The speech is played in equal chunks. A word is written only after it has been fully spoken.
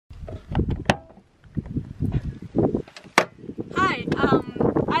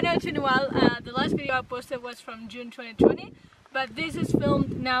watching while the last video I posted was from June 2020, but this is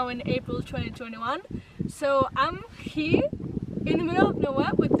filmed now in April 2021. So I'm here in the middle of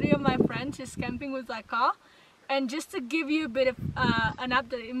nowhere with 3 of my friends just camping with my car. And just to give you a bit of an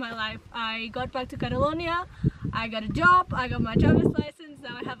update in my life, I got back to Catalonia, I got a job, I got my driver's license,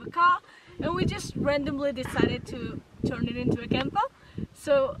 now I have a car, and we just randomly decided to turn it into a camper.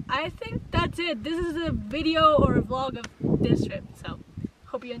 So I think that's it. This is a video or a vlog of this trip, so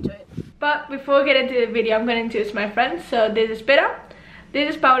hope you enjoy it. But before we get into the video, I'm going to introduce my friends. So this is Pera,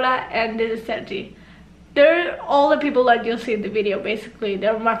 this is Paula, and this is Sergi. They're all the people that you'll see in the video basically.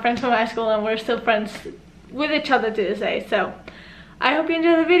 They're my friends from high school and we're still friends with each other to this day. So I hope you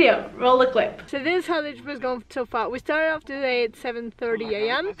enjoy the video. Roll the clip. So this is how the trip has gone so far. We started off today at 7:30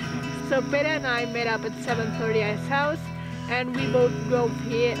 a.m. So Pera and I met up at 7:30 at his house, and we both drove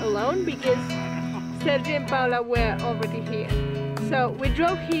here alone because Sergi and Paula were already here. So we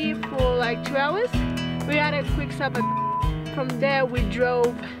drove here for like 2 hours. We had a quick stop and from there we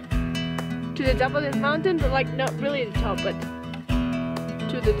drove to the top of this mountain, but like not really the top, but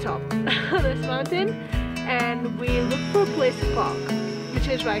to the top of this mountain, and we looked for a place to park, which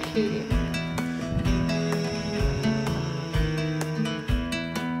is right here.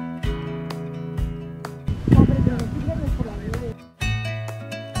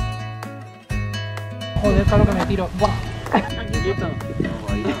 Joder, claro que me tiro. Buah.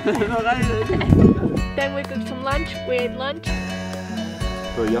 Then we cooked some lunch. We ate lunch.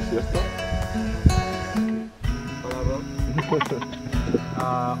 Pero ya siesta.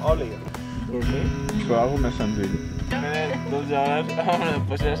 Oli. Dormí. Fue algo más sencillo. 12 horas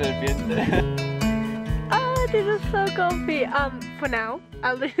después de la serpiente. Oh, this is so comfy. For now,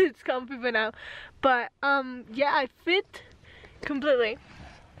 at least it's comfy for now. But yeah, I fit completely.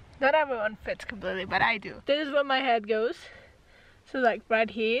 Not everyone fits completely, but I do. This is where my head goes. So like right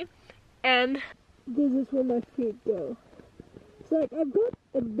here, and this is where my feet go. So like I've got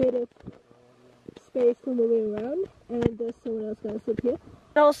a bit of space for moving around, and there's someone else gonna sleep here.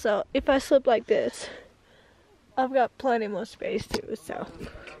 Also, if I slip like this, I've got plenty more space too, so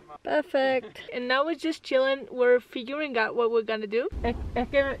perfect. And now we're just chilling. We're figuring out what we're gonna do. Sí.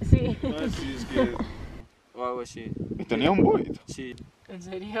 Sí, es que... O algo así. Tenía un buit. Sí. ¿En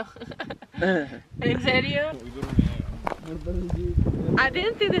serio? ¿En serio? I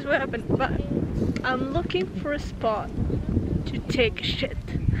didn't think this would happen, but I'm looking for a spot to take a shit.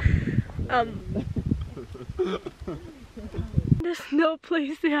 There's no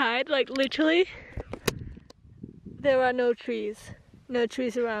place to hide, like literally there are no trees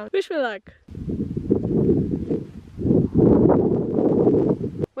around. Wish me luck.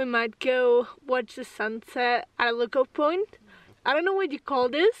 We might go watch the sunset at a lookout point. I don't know what you call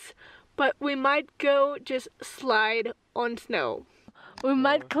this, but we might go just slide on snow. We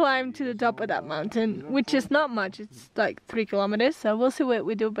might climb to the top of that mountain, which is not much, it's like 3 kilometers, so we'll see what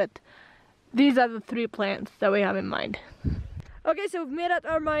we do, but these are the 3 plans that we have in mind. Okay, so we've made up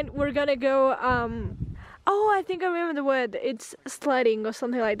our mind. We're gonna go, oh, I think I remember the word, it's sledding or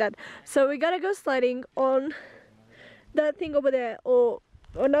something like that. So we gotta go sledding on that thing over there, or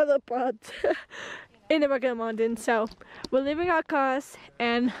another part in the back of the mountain. So we're leaving our cars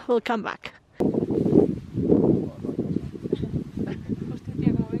and we'll come back.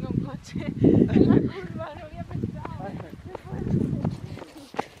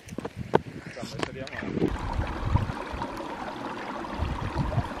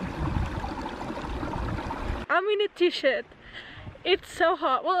 I'm in a t-shirt. It's so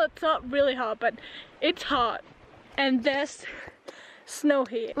hot. Well, it's not really hot, but it's hot. And there's snow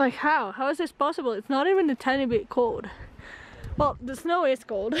here. Like how? How is this possible? It's not even a tiny bit cold. Well, the snow is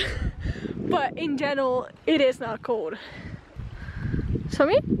cold, but in general, it is not cold. So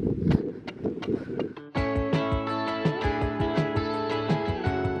me?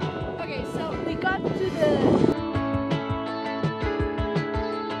 Okay, so we got to the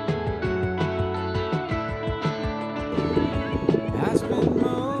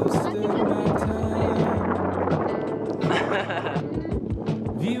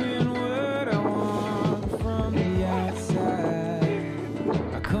viewing what I want from the outside.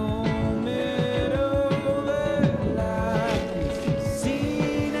 I comb it over lies,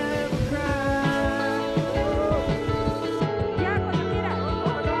 seen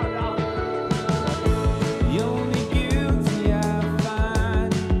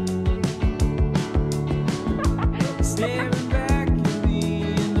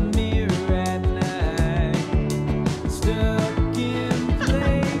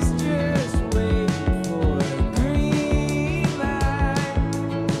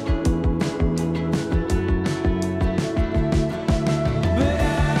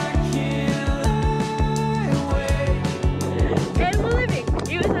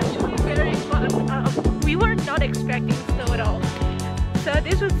So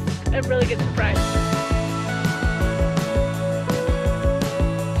this was a really good surprise.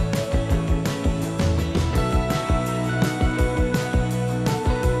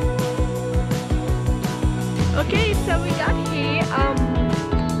 Okay, so we got here.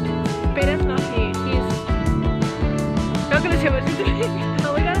 Peter's not here. He's not gonna say what he's doing.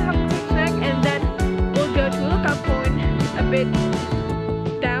 So we're gonna have a quick snack and then we'll go to Lookout Point a bit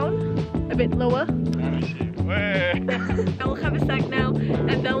down, a bit lower. And we'll have a snack now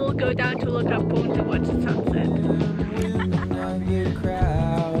and then we'll go down to Lookout Point to watch the sunset.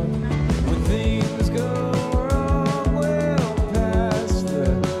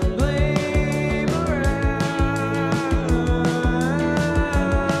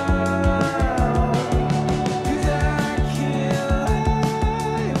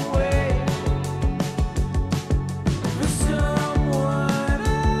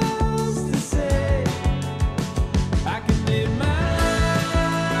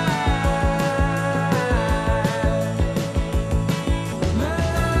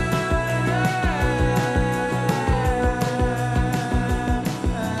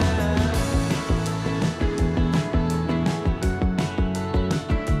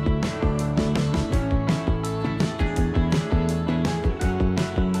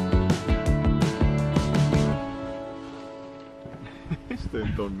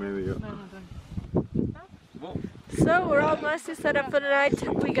 So we're all nicely set up for the night.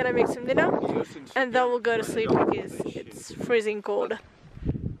 We're gonna make some dinner and then we'll go to sleep because it's freezing cold.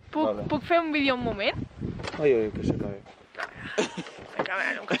 Puc fer un vídeo un moment? Ai, que se cae. La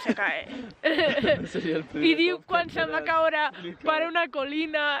càmera nunca se cae. I diu quan se'n va caure per una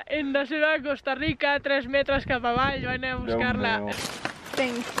colina en la seva Costa Rica, 3 metres cap avall, va anar a buscar-la.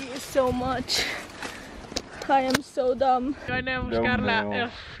 Thank you so much. I am so dumb. Va anar a buscar-la.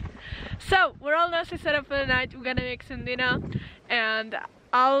 So, we're all nicely set up for the night. We're gonna make some dinner and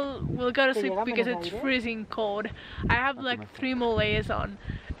we'll go to sleep because it's freezing cold. I have like 3 more layers on.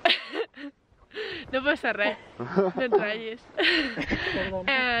 No passa res, no et ratllis.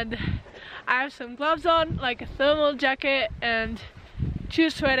 And I have some gloves on, like a thermal jacket and 2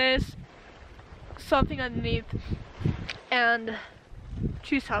 sweaters, something underneath, and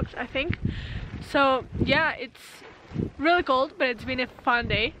 2 socks, I think. So yeah, it's really cold, but it's been a fun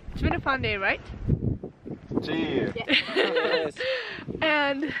day. It's been a fun day, right? Sí. Yes.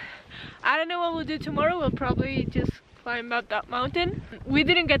 And I don't know what we'll do tomorrow. We'll probably just climb up that mountain. We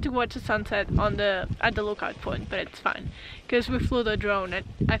didn't get to watch the sunset on at the lookout point, but it's fine because we flew the drone and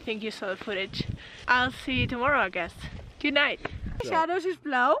I think you saw the footage. I'll see you tomorrow, I guess. Good night. Shadow,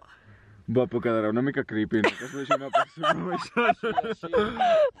 sisplau. Va, però quedarà una mica creepy, no? Que es vegi una persona baixant.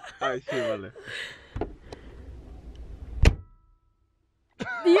 Ai, sí, vale.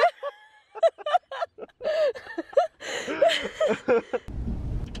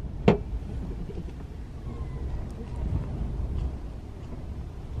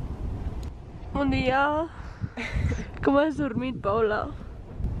 Bon dia. ¿Cómo has dormit, Paula?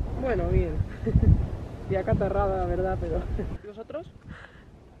 Bueno, bien. Ya catarrada, la verdad, pero... ¿Y vosotros?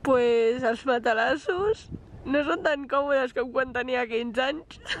 Pues els matalassos no son tan cómodos como cuando tenía 15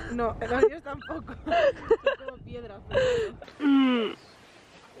 años. No, los míos tampoco. Son como piedras.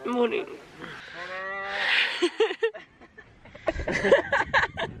 Morning.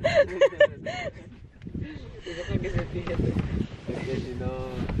 Deja que se fije. Es que si no...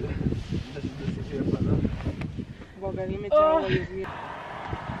 no sirve para nada. Porque a mí me echa agua, Dios mío.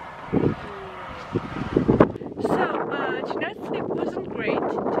 So, tonight's sleep wasn't great,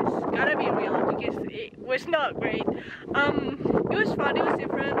 just gotta be real because it was not great. It was fun, it was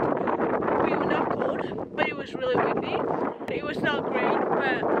different, we were not cold, but it was really windy. It was not great,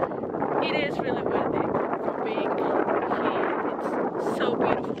 but it is really worth it for being here. It's so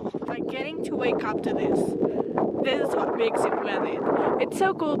beautiful. Like getting to wake up to this is what makes it worth it. It's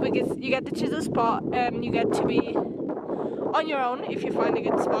so cool because you get to choose a spot and you get to be on your own if you find a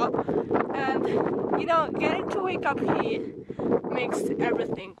good spot, and you know, getting to wake up here makes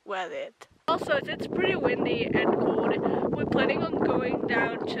everything worth it. Also, it's pretty windy and cold. We're planning on going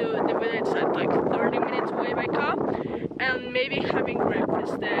down to the village that's like 30 minutes away by car and maybe having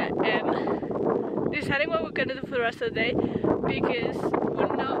breakfast there and deciding what we're gonna do for the rest of the day because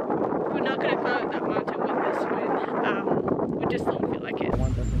we're not gonna climb that mountain with this wind. We just don't feel like it.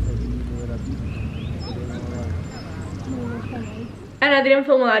 And I didn't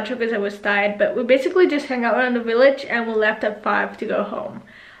film a lot because I was tired, but we basically just hung out around the village and we left at 5 to go home.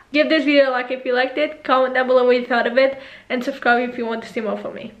 Give this video a like if you liked it, comment down below what you thought of it, and subscribe if you want to see more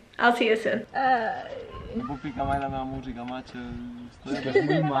from me. I'll see you soon. No puc ficar mai la meva música, macho. És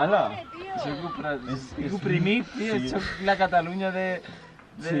muy mala. Soc oprimit, tio. Soc la Catalunya de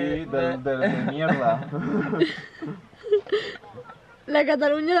mierda. La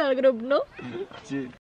Catalunya del grup, no? Sí.